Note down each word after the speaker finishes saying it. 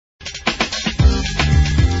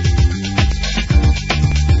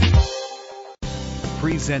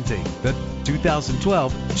Presenting the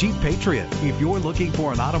 2012 Jeep Patriot. If you're looking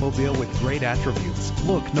for an automobile with great attributes,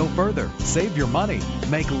 look no further. Save your money.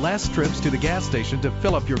 Make less trips to the gas station to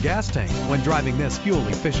fill up your gas tank when driving this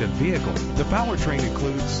fuel-efficient vehicle. The powertrain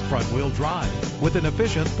includes front-wheel drive with an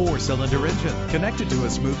efficient 4-cylinder engine connected to a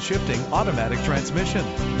smooth shifting automatic transmission.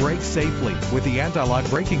 Brake safely with the anti-lock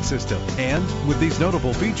braking system. And with these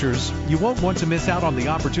notable features, you won't want to miss out on the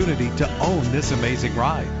opportunity to own this amazing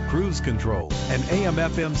ride. Cruise control, an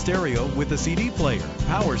AM/FM stereo with a CD player,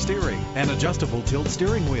 power steering, an adjustable tilt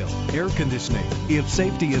steering wheel, air conditioning. If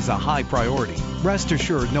safety is a high priority, rest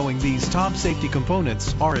assured knowing these top safety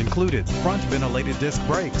components are included: front ventilated disc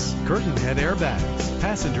brakes, curtain head airbags,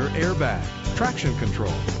 passenger airbag, traction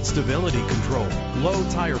control, stability control, low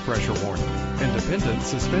tire pressure warning, independent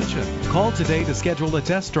suspension. Call today to schedule a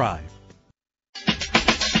test drive.